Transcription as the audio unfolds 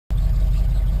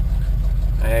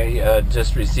I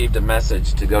just received a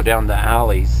message to go down the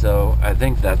alley, so I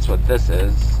think that's what this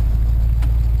is.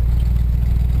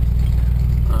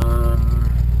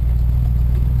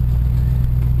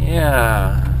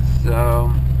 Yeah,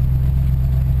 so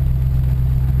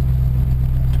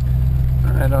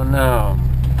I don't know.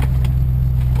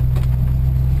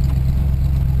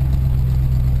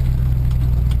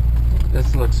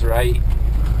 This looks right.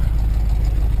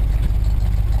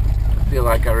 I feel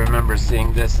like I remember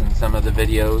seeing this in some of the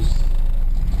videos.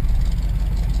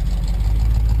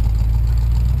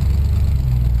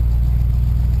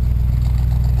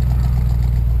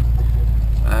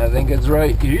 I think it's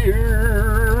right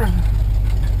here.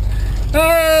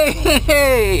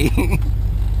 Hey!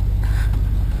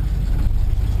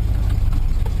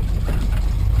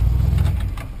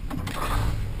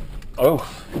 Oh,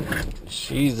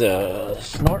 she's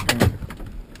snorting.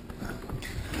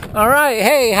 All right,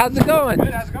 hey, how's it going?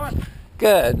 Good, how's it going?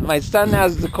 Good. My son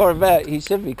has the Corvette. He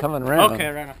should be coming around. Okay,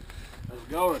 right now. How's it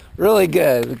going? Really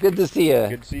good. Good to see you.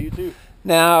 Good to see you too.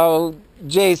 Now,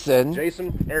 Jason.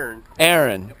 Aaron.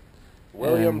 Aaron. Yep.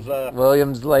 Williams.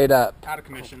 Williams laid up. Out of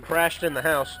commission. Crashed in the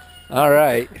house. All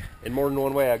right. In more than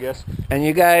one way, I guess. And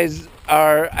you guys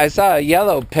are, I saw a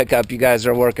yellow pickup you guys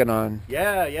are working on.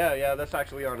 Yeah. That's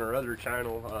actually on our other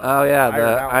channel. Oh yeah,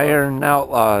 the Iron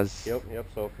Outlaws. Yep.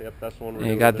 So that's the one we're You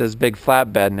doing. got this big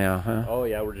flatbed now, huh? Oh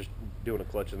yeah, we're just doing a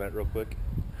clutch in that real quick.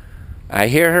 I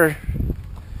hear her.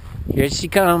 Here she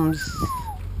comes.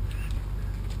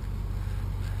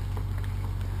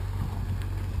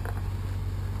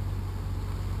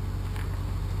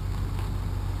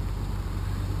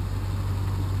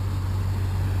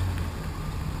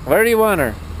 Where do you want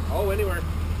her? Oh, anywhere.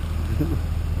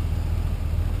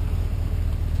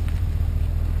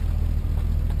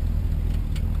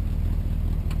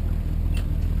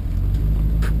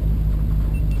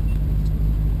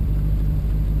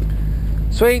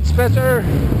 Sweet Spencer.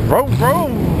 Vroom,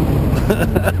 vroom.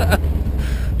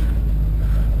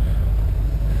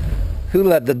 Who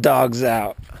let the dogs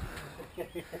out?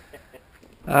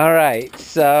 All right,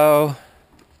 so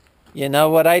you know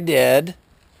what I did?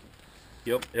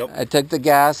 Yep. I took the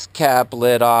gas cap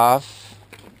lid off,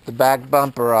 the back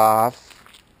bumper off,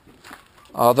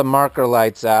 all the marker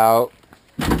lights out,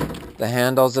 the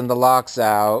handles and the locks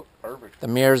out, Perfect. the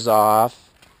mirrors off,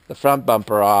 the front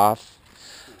bumper off.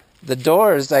 The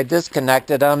doors, I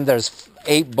disconnected them. There's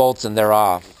 8 bolts and they're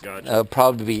off. Gotcha. It'll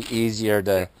probably be easier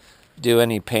to do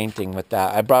any painting with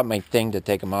that. I brought my thing to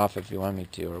take them off if you want me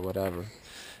to or whatever.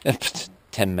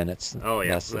 10 minutes. Oh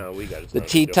yeah. Less. No, we got it. The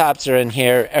T-tops are in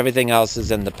here. Everything else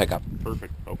is in the pickup.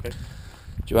 Perfect. Okay. Do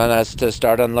you want us to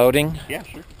start unloading? Yeah,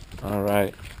 sure. All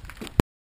right.